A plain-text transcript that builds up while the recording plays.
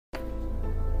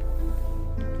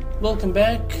Welcome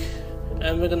back,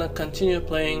 and we're gonna continue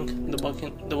playing The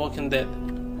Walking Dead.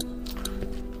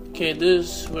 Okay,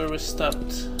 this is where we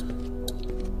stopped.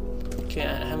 Okay,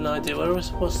 I have no idea what we're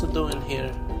supposed to do in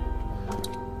here.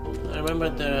 I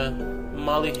remember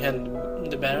Molly had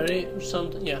the battery or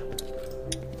something, yeah.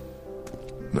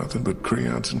 Nothing but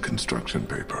crayons and construction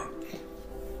paper.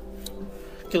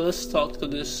 Okay, let's talk to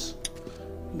this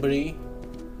Bree.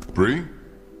 Bree?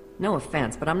 No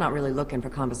offense, but I'm not really looking for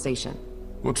conversation.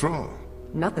 What's wrong?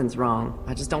 Nothing's wrong.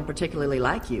 I just don't particularly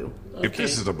like you. Okay. If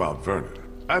this is about Vernon,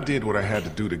 I did what I had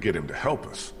to do to get him to help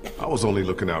us. I was only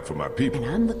looking out for my people.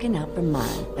 And I'm looking out for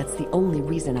mine. That's the only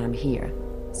reason I'm here.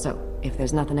 So, if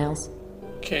there's nothing else...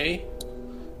 Okay.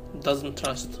 Doesn't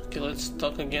trust. Okay, let's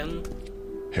talk again.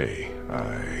 Hey,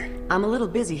 I'm a little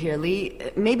busy here, Lee.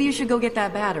 Maybe you should go get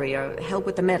that battery or help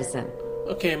with the medicine.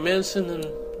 Okay, medicine and...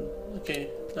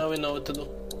 Okay, now we know what to do.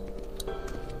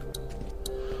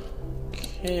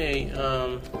 Okay,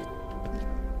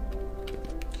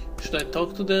 should I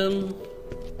talk to them?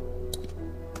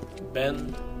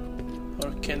 Ben?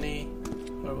 Or Kenny?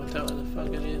 Or whatever the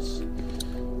fuck it is?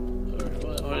 Or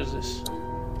what is this?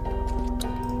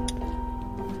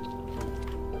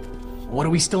 What do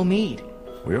we still need?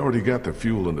 we already got the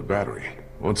fuel and the battery.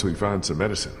 Once we find some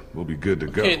medicine, we'll be good to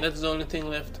go. Okay, that's the only thing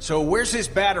left. So where's this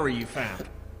battery you found?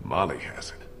 Molly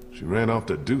has it. She ran off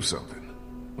to do something.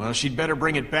 Well, she'd better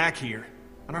bring it back here.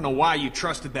 I don't know why you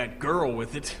trusted that girl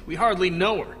with it. We hardly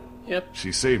know her. Yep.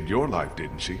 She saved your life,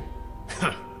 didn't she?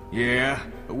 Yeah,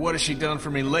 but what has she done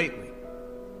for me lately?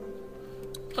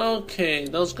 Okay,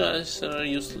 those guys are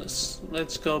useless.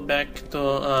 Let's go back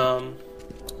to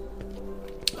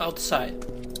outside.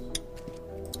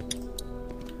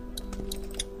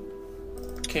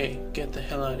 Okay, get the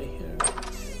hell out of here.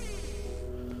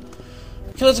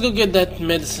 Okay, let's go get that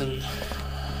medicine.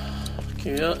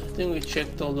 Okay, yeah, I think we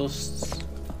checked all those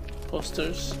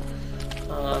posters.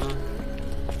 Oh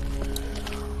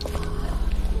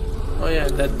yeah,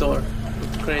 that door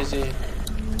with crazy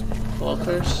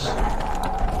walkers.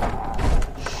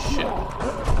 Shit.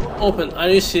 Open. Are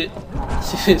you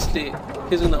seriously?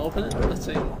 He's gonna open it? Let's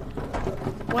see.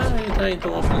 Why are you trying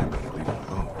to open it? Leave it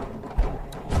alone.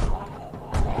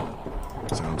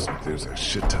 Sounds like there's a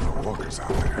shit ton of walkers out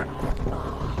there.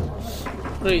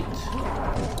 Great.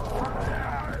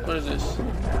 What is this?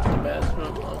 The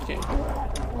bathroom? Okay.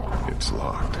 It's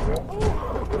locked.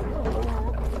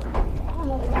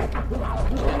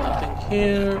 Okay, nothing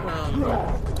here.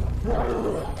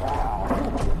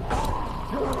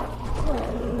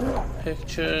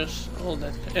 Pictures, all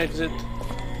that. Exit.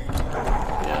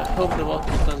 Yeah, I hope the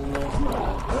walker doesn't know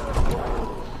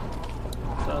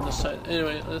the other side.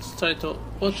 Anyway, let's try to.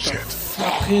 What the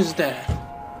fuck is that?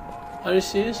 Are you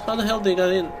serious? How the hell they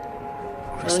got in?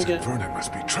 Kristen Vernon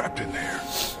must be trapped in there.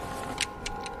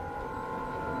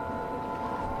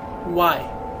 Why?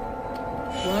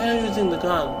 Why are you using the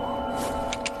gun?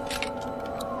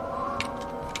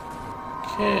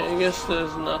 Okay, I guess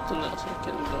there's nothing else I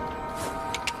can do.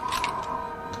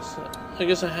 So, I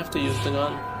guess I have to use the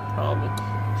gun, probably.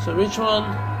 So which one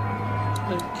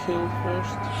I kill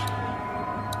first?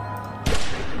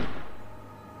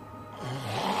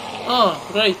 Oh,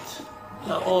 great!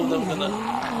 Now all of them gonna...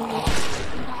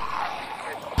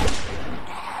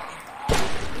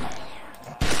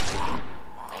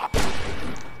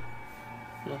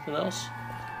 Nothing else?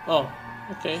 Oh,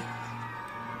 okay.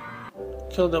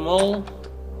 Kill them all.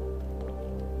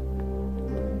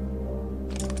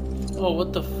 Oh,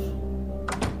 what the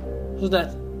who's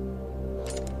that?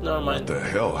 Never mind. What the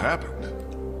hell happened?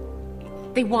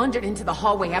 They wandered into the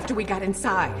hallway after we got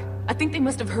inside. I think they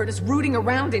must have heard us rooting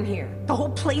around in here. The whole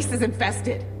place is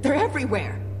infested. They're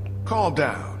everywhere. Calm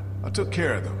down. I took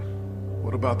care of them.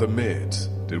 What about the meds?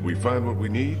 Did we find what we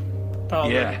need?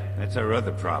 Probably. Yeah, that's our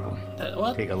other problem.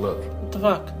 What? Take a look. What the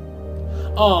fuck?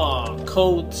 Oh,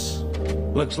 codes.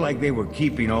 Looks like they were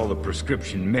keeping all the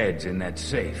prescription meds in that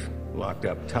safe, locked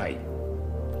up tight.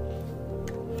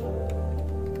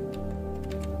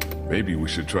 Maybe we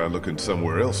should try looking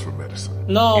somewhere else for medicine.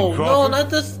 No, In no, Crawford? not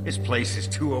this. This place is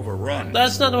too overrun.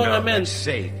 That's not what no, I meant. That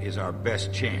safe is our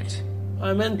best chance.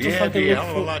 I meant to Yeah, it'd fucking be a look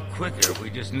hell of a for... lot quicker if we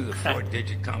just knew the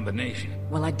four-digit combination.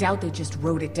 Well, I doubt they just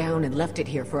wrote it down and left it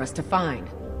here for us to find.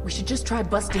 We should just try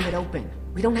busting it open.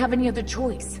 We don't have any other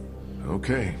choice.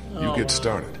 Okay, you get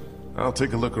started. I'll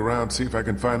take a look around, see if I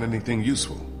can find anything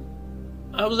useful.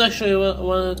 I was actually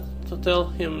wanted to tell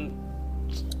him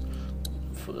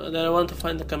that I want to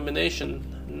find the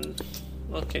combination.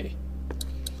 Okay.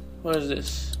 What is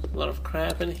this? A lot of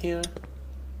crap in here.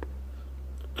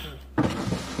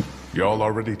 Y'all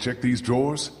already checked these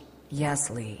drawers? Yes,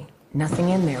 Lee. Nothing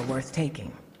in there worth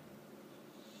taking.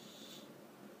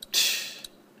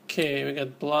 Okay, we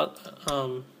got blood.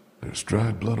 There's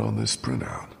dried blood on this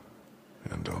printout.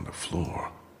 And on the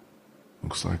floor.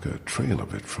 Looks like a trail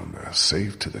of it from the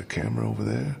safe to the camera over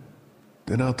there.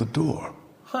 Then out the door.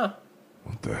 Huh.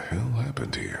 What the hell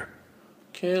happened here?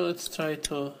 Okay, let's try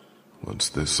to... What's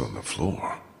this on the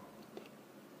floor?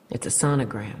 It's a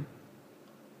sonogram.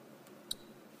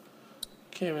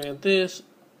 Okay, we got this.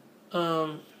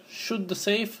 Shoot the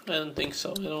safe? I don't think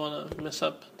so. I don't want to mess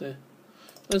up the...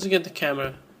 Let's get the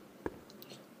camera.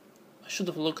 I should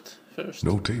have looked first.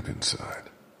 No tape inside.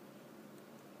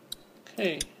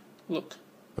 Okay, look.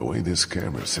 The way this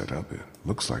camera's set up, it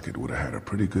looks like it would have had a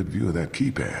pretty good view of that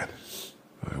keypad.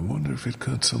 I wonder if it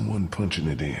caught someone punching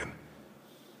it in.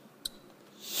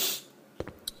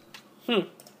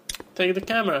 Take the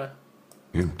camera.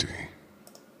 Empty.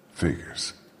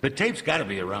 Figures. The tape's gotta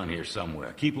be around here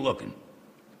somewhere. Keep looking.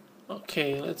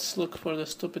 Okay, let's look for the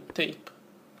stupid tape.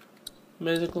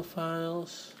 Medical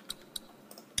files.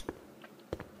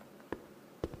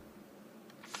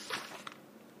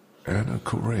 Anna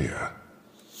Correa.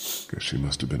 Guess she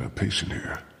must have been a patient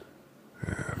here.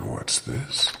 And what's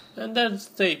this? And there's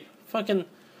the tape. Fucking...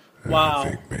 Wow. I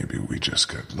think maybe we just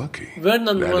got lucky.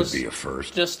 Vernon That'd was be a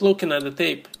first. just looking at the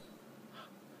tape.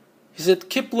 He said,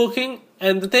 keep looking,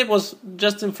 and the tape was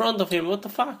just in front of him. What the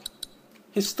fuck?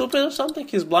 He's stupid or something?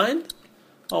 He's blind?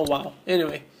 Oh, wow.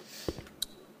 Anyway.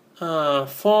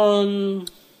 Phone...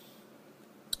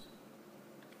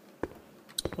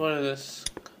 What is this?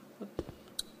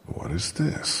 What is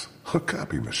this? A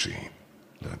copy machine.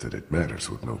 Not that it matters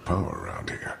with no power around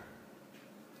here.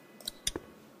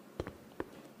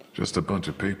 Just a bunch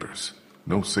of papers.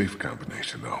 No safe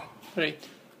combination, though. Great.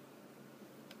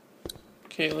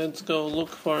 Okay, let's go look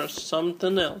for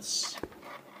something else.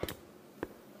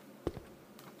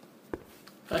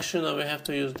 Actually, no, we have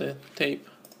to use the tape.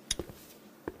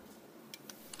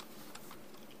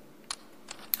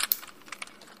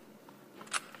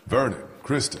 Vernon,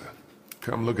 Krista,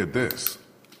 come look at this.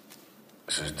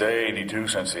 This is day 82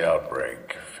 since the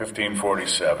outbreak.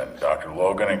 1547. Dr.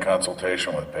 Logan in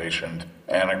consultation with patient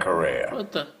Anna Correa.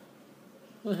 What the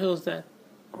hell is that?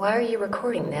 Why are you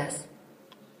recording this?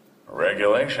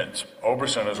 Regulations.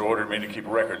 Oberson has ordered me to keep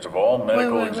records of all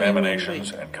medical wait,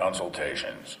 examinations wait. and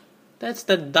consultations. That's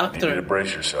the You need to doctor.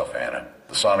 brace yourself, Anna.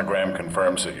 The sonogram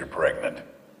confirms that you're pregnant.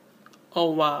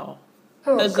 Oh, wow.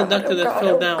 Oh, That's the God, doctor oh, that God,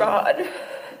 fell oh, down. God.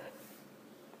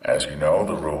 As you know,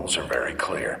 the rules are very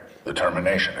clear. The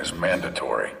termination is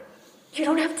mandatory. You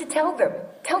don't have to tell them.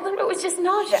 Tell them it was just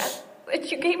nausea. But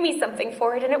you gave me something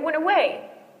for it and it went away.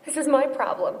 This is my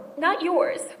problem, not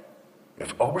yours.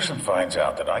 If Oberson finds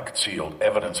out that I concealed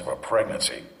evidence of a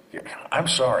pregnancy, I'm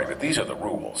sorry, but these are the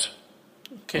rules.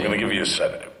 I'm going to Okay. give you a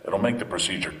sedative. It'll make the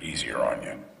procedure easier on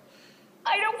you.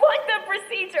 I don't want the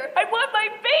procedure. I want my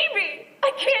baby.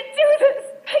 I can't do this.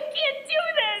 I can't do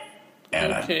this.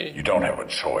 Anna, Okay. you don't have a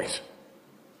choice.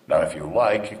 Now, if you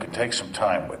like, you can take some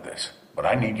time with this. But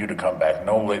I need you to come back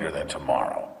no later than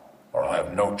tomorrow, or I'll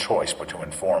have no choice but to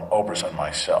inform Oberson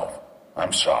myself.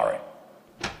 I'm sorry.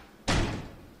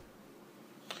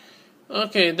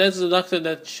 Okay, that's the doctor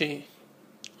that she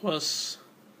was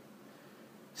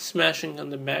smashing on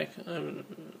the back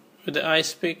with the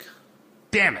ice pick.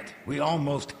 Damn it, we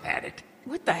almost had it.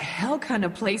 What the hell kind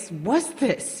of place was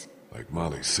this? Like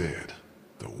Molly said,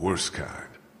 the worst kind.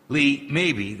 Lee,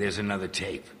 maybe there's another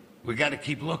tape. We gotta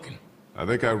keep looking. I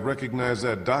think I recognize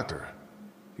that doctor.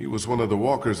 He was one of the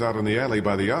walkers out in the alley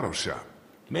by the auto shop.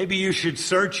 Maybe you should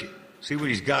search it. See what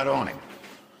he's got on him.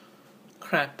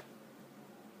 Crap.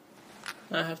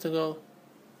 I have to go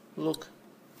look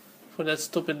for that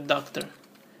stupid doctor.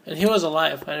 And he was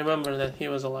alive. I remember that he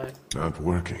was alive. Not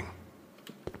working.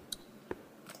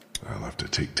 I'll have to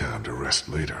take time to rest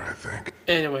later, I think.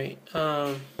 Anyway,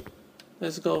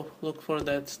 let's go look for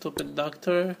that stupid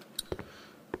doctor.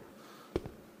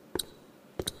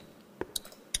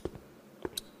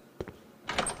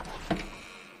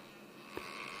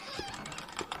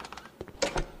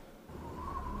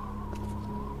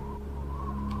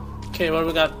 Okay, what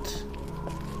we got?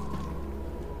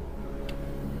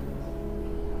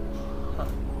 Huh.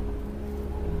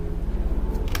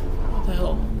 What the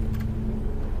hell?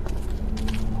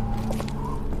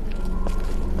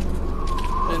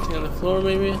 Anything on the floor,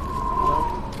 maybe?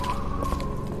 No.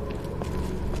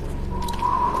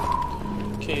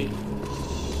 Okay.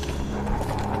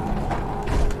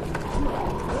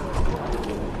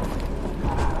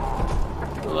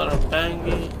 A lot of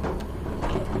banging.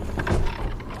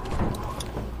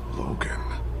 Logan.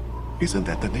 Isn't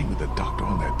that the name of the doctor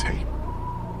on that tape?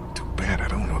 Too bad I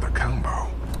don't know the combo.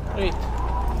 Wait.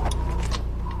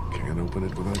 Can't open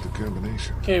it without the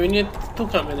combination. Okay, we need two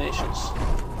combinations.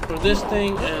 for this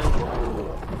thing and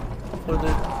for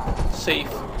the safe.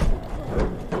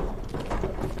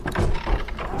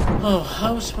 Oh,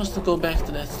 how was I supposed to go back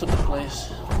to that stupid place?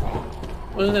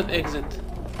 Where's that exit?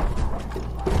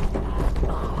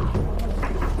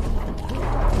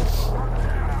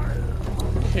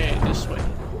 Okay, this way.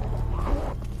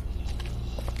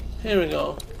 Here we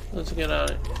go. Let's get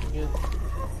out.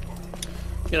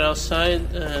 Get outside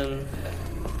and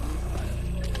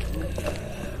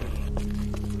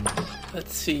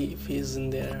let's see if he's in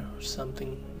there or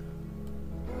something.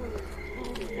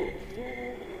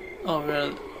 Oh,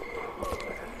 we're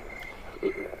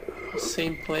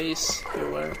same place we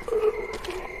were.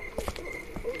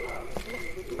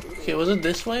 Okay, was it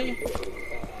this way?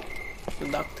 The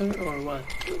doctor or what?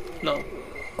 No.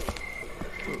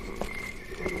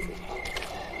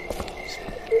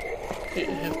 Okay,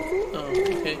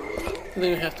 okay. I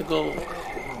think we have to go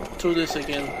through this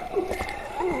again.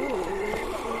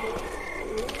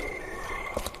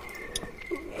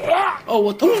 Oh,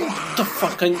 what the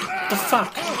fuck? The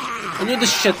fuck? I knew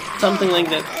this shit, something like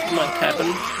that might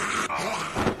happen.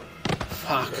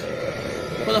 Fuck.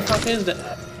 What the fuck is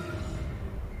that?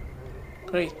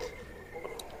 Great.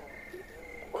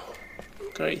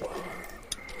 Great.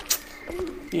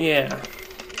 Yeah.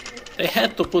 They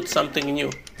had to put something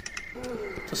new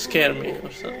to scare me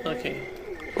or something. Okay.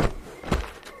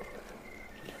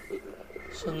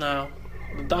 So now,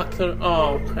 the doctor.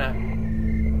 Oh crap.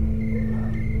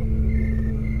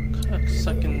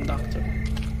 Cocksucking doctor.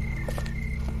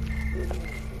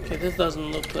 Okay, this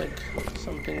doesn't look like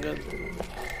something good.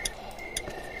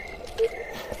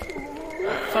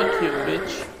 Fuck you,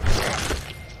 bitch.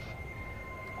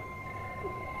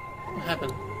 What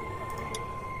happened?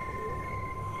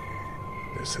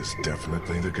 This is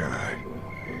definitely the guy.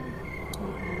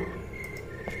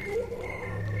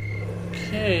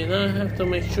 Okay, now I have to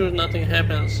make sure nothing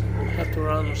happens. I have to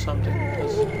run or something,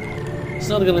 because it's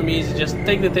not gonna be easy. Just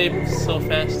take the tape so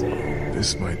fast.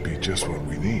 This might be just what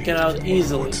we need. Get out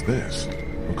easily. What's this?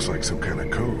 Looks like some kind of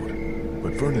code.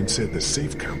 But Vernon said the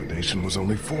safe combination was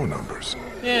only 4 numbers.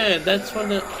 Yeah, that's what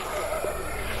the...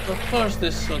 Of course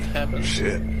this would happen.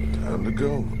 Shit, time to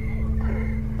go.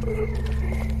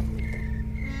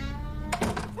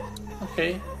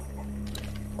 Okay.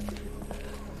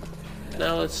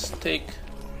 Now let's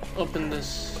open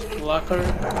this locker.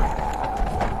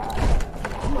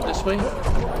 This way.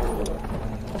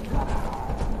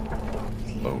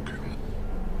 Logan.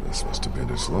 This must have been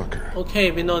his locker. Okay,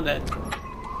 we know that.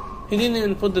 He didn't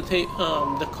even put the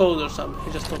the code or something.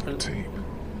 He just opened it. Tape.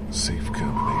 Safe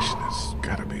combination has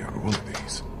gotta be on one of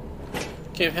these.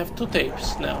 Okay, we have 2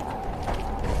 tapes now.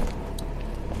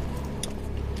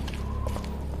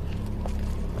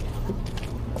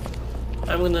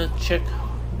 I'm gonna check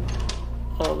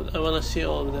I wanna see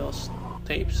all of those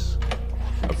tapes.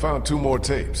 I found 2 more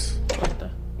tapes. What the?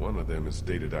 One of them is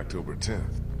dated October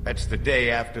 10th. That's the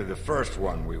day after the first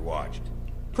one we watched.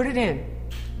 Put it in.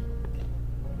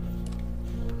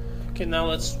 Okay, now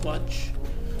let's watch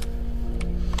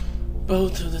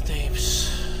both of the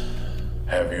tapes.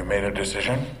 Have you made a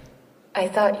decision? I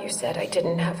thought you said I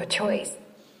didn't have a choice.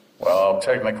 Well,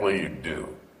 technically you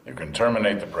do. You can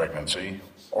terminate the pregnancy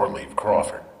or leave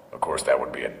Crawford. Of course, that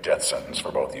would be a death sentence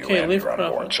for both you Okay, and leave your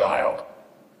unborn Crawford. child.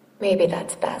 Maybe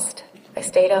that's best. I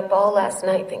stayed up all last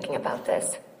night thinking about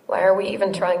this. Why are we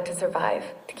even trying to survive?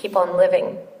 To keep on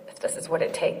living, if this is what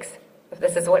it takes. If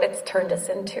this is what it's turned us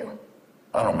into.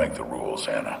 I don't make the rules,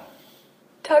 Anna.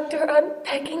 Doctor, I'm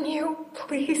begging you.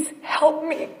 Please help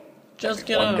me. Just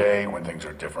get One out. day, when things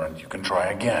are different, you can try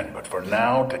again. But for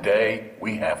now, today,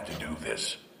 we have to do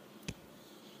this.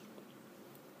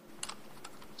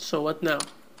 So what now?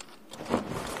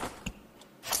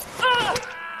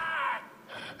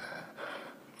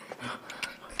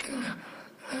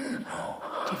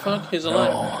 The fuck? He's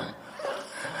alive.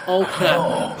 Oh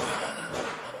crap.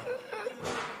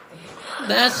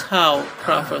 That's how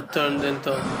Crawford turned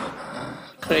into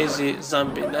crazy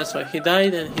zombie. That's why he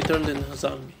died and he turned into a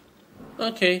zombie.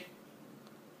 Okay.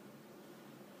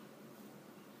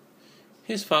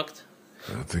 He's fucked.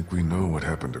 I think we know what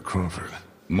happened to Crawford.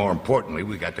 More importantly,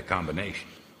 we got the combination.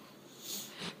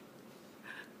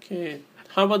 Okay.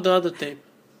 How about the other tape?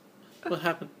 What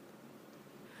happened?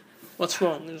 What's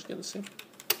wrong? I'm just gonna say.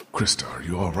 Krista, are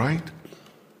you alright?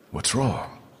 What's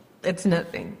wrong? It's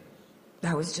nothing.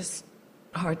 That was just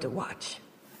hard to watch.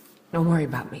 Don't worry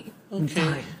about me. I'm Okay.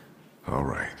 fine.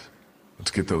 Alright.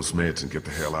 Let's get those meds and get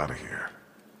the hell out of here.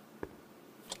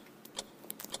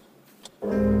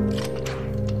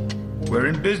 We're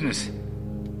in business.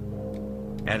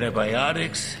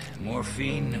 Antibiotics,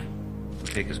 morphine. We'll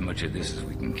take as much of this as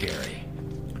we can carry.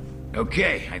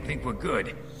 Okay, I think we're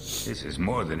good. This is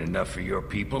more than enough for your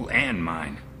people and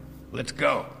mine. Let's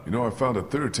go. You know, I found a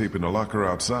third tape in the locker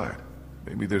outside.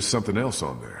 Maybe there's something else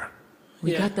on there.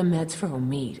 We got the meds for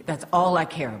Omid. That's all I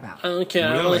care about. I don't care.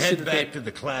 I We'll wanna see head the back tape. to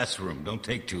the classroom. Don't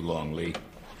take too long, Lee.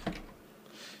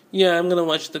 Yeah, I'm gonna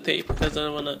watch the tape because I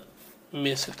don't wanna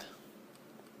miss it.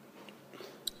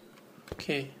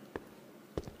 Okay.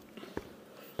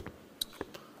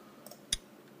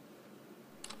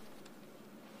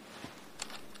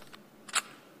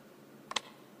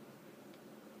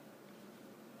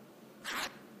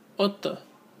 What the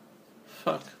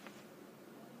fuck?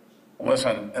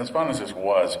 Listen, as fun as this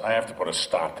was, I have to put a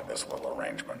stop to this little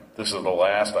arrangement. This is the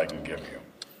last I can give you.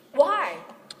 Why?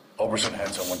 Oberson had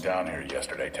someone down here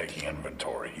yesterday taking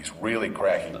inventory. He's really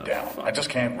cracking down. I just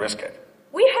can't risk it.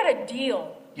 We had a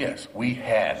deal. Yes, we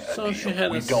had a So deal. she had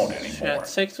We a, don't she anymore. had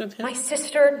sex with him? My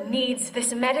sister needs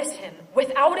this medicine.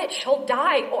 Without it, she'll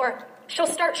die, or she'll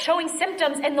start showing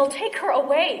symptoms and they'll take her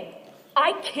away.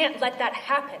 I can't let that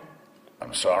happen.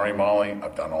 I'm sorry, Molly.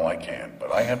 I've done all I can,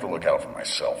 but I have to look out for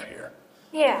myself here.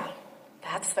 Yeah,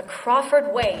 that's the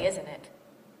Crawford way, isn't it?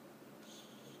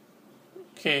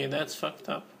 Okay, that's fucked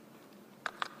up.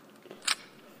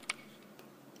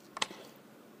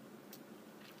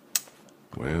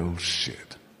 Well,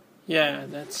 shit. Yeah,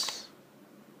 that's...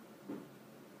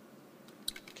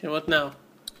 Okay, what now?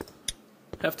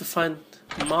 Have to find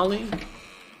Molly?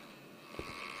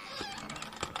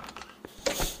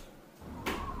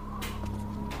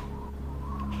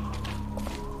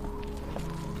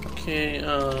 Okay,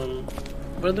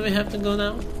 where do we have to go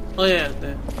now? Oh yeah,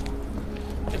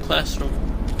 the classroom.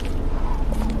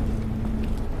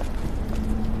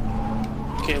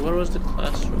 Okay, where was the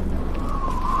classroom?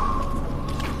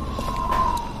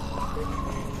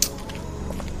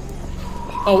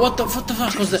 Oh, what the fuck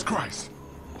was Jesus that? Christ!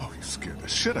 Oh, you scared the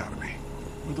shit out of me.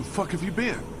 Where the fuck have you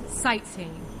been?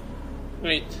 Sightseeing.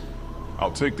 Wait,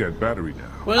 I'll take that battery now.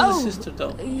 where's the sister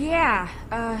though? Yeah,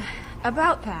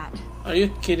 about that. Are you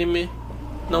kidding me?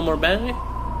 No more battery?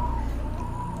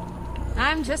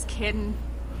 I'm just kidding.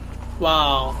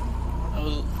 Wow,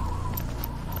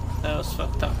 that was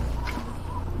fucked up.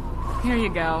 Here you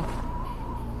go.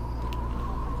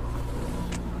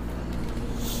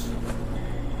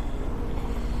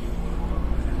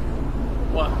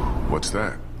 What? What's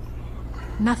that?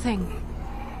 Nothing.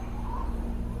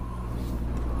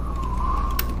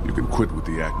 You can quit with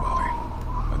the act, Molly.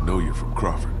 I know you're from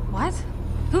Crawford. What?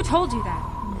 Who told you that?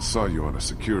 I saw you on a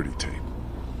security tape.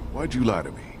 Why'd you lie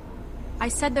to me? I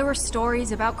said there were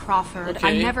stories about Crawford.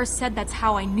 I Okay. never said that's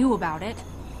how I knew about it.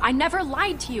 I never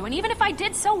lied to you, and even if I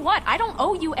did, so what? I don't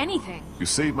owe you anything. You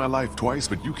saved my life twice,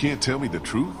 but you can't tell me the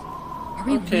truth? Are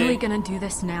we Okay. really gonna do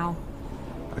this now?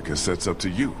 I guess that's up to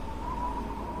you.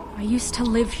 I used to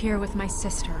live here with my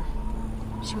sister.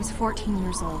 She was 14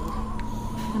 years old.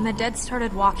 When the dead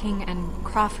started walking and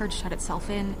Crawford shut itself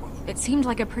in, it seemed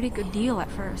like a pretty good deal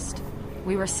at first.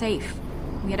 We were safe.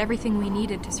 We had everything we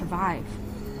needed to survive.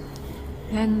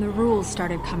 Then the rules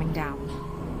started coming down.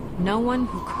 No one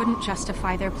who couldn't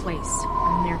justify their place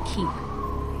and their keep.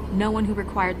 No one who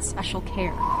required special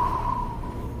care.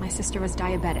 My sister was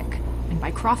diabetic, and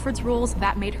by Crawford's rules,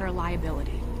 that made her a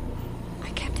liability. I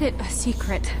kept it a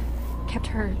secret, kept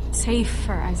her safe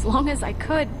for as long as I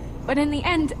could, but in the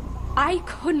end, I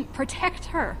couldn't protect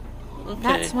her. Okay.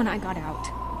 That's when I got out.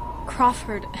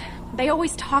 Crawford, they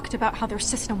always talked about how their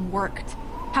system worked,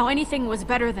 how anything was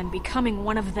better than becoming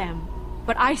one of them,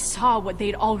 but I saw what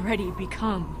they'd already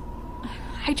become.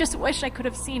 I just wish I could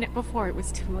have seen it before it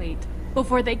was too late,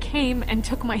 before they came and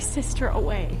took my sister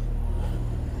away.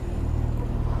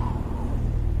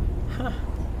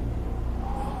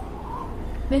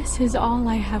 This is all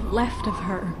I have left of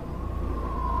her.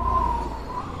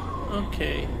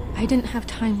 Okay. I didn't have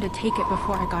time to take it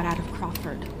before I got out of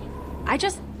Crawford. I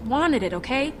just wanted it,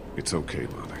 okay? It's okay,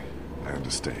 Molly. I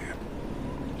understand.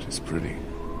 She's pretty.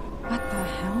 What the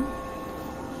hell?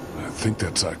 I think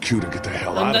that's our cue to get the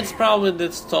hell And out of that's here. probably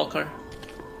the stalker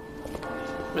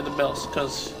with the bells,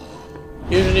 because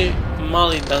usually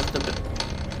Molly does the bell.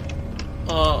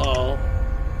 Uh-oh.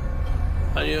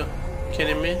 Are you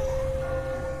kidding me?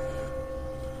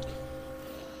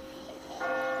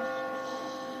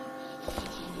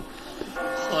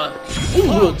 What?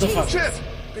 Ooh, what the fuck? Shit!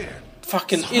 Man,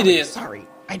 Fucking idiot. Sorry,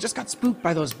 I just got spooked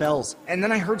by those bells, and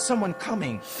then I heard someone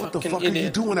coming. what the Fucking fuck are you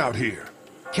idiot. doing out here?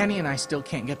 Kenny and I still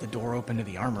can't get the door open to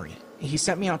the armory. He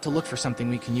sent me out to look for something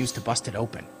we can use to bust it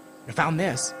open. I found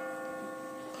this.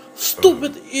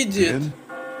 Stupid idiot. Ben?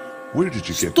 Where did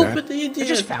you get Stupid that? I just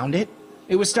idiot. found it.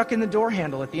 It was stuck in the door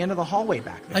handle at the end of the hallway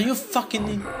back Are there. you fucking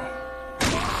idiot?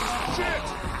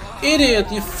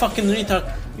 Idiot, you fucking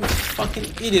retard. You fucking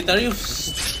idiot. Are you...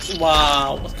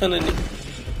 Wow, what kind of...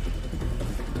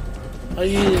 Are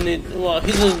you in it? Wow,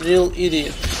 he's a real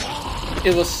idiot.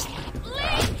 It was...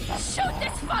 Shoot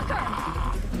this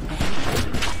fucker!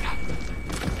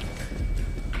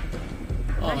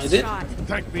 Oh, I did?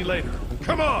 Thank me later.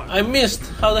 Come on! I missed.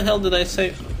 How the hell did I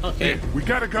say... Okay. Hey, we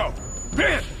gotta go.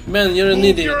 Ben! Ben, you're an Move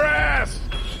idiot. your ass!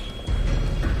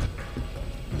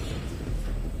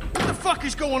 What the fuck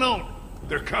is going on?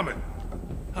 They're coming.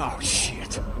 Oh,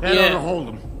 shit. That ought to hold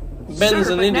them. Ben's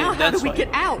an idiot, Now how that's do we why. get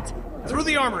out? Through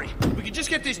the armory. We can just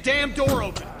get this damn door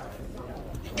open.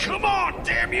 Come on,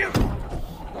 damn you!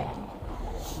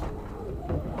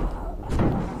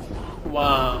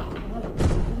 Wow.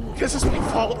 This is my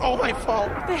fault, all my fault.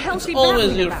 What the hell's It's he always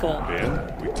babbling your about? fault.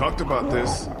 Ben, we talked about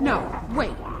this. No,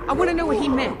 wait. I want to know what he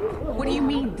meant. What do you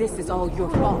mean this is all your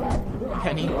fault?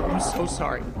 Penny, I'm so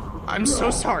sorry. I'm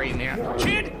so sorry, man.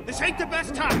 Kid, this ain't the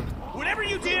best time. Whatever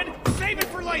you did, save it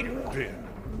for later. Ben,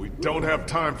 we don't have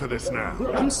time for this now.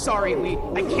 I'm sorry, Lee.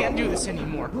 I can't do this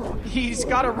anymore. He's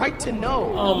got a right to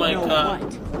know. Oh my Know god.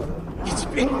 what? It's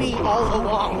been me all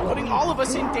along, putting all of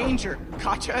us in danger.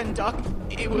 Katja and Duck,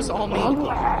 it was all me. It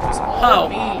was all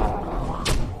me.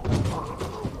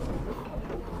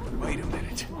 Wait a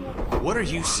minute. What are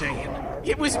you saying?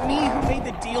 It was me who made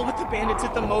the deal with the bandits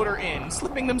at the motor inn,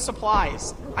 slipping them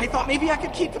supplies. I thought maybe I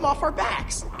could keep them off our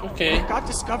backs. Okay. When it got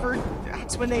discovered,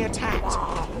 that's when they attacked.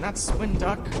 And that's when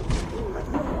Duck...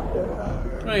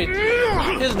 Great.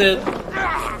 He's dead.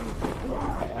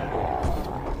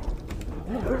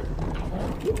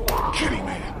 Kitty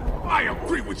man, I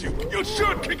agree with you. You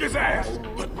should kick his ass.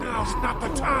 But now's not the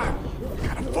time. We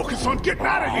gotta focus on getting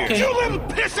out of here. Okay. You little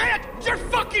pissant! You're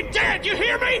fucking dead! You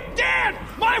hear me? Dead!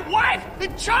 My wife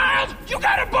and child! You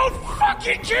gotta both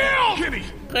fucking kill! Kitty,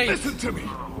 Great. listen to me.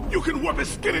 You can whip his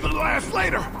skinny little ass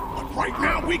later. But right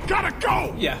now, we gotta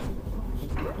go. Yeah.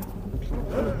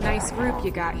 Nice group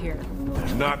you got here.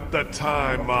 Not the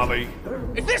time, Molly.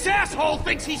 If this asshole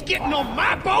thinks he's getting on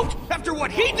my boat after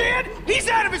what he did, he's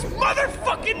out of his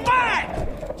motherfucking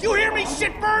mind! You hear me,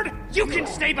 shitbird? You can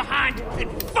stay behind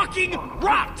and fucking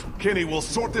rot! Kenny, we'll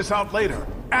sort this out later.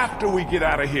 After we get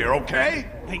out of here, okay?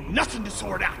 Ain't nothing to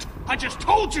sort out. I just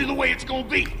told you the way it's gonna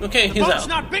be. Okay, the he's boat's out.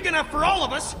 not big enough for all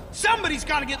of us. Somebody's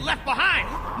gotta get left behind.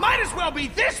 Might as well be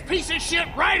this piece of shit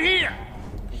right here.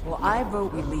 Well, I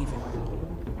vote we leave him.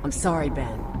 I'm sorry,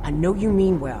 Ben. I know you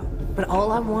mean well, but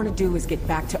all I want to do is get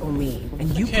back to Omid,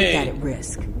 and you put Okay. that at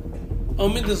risk.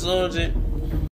 Omid is already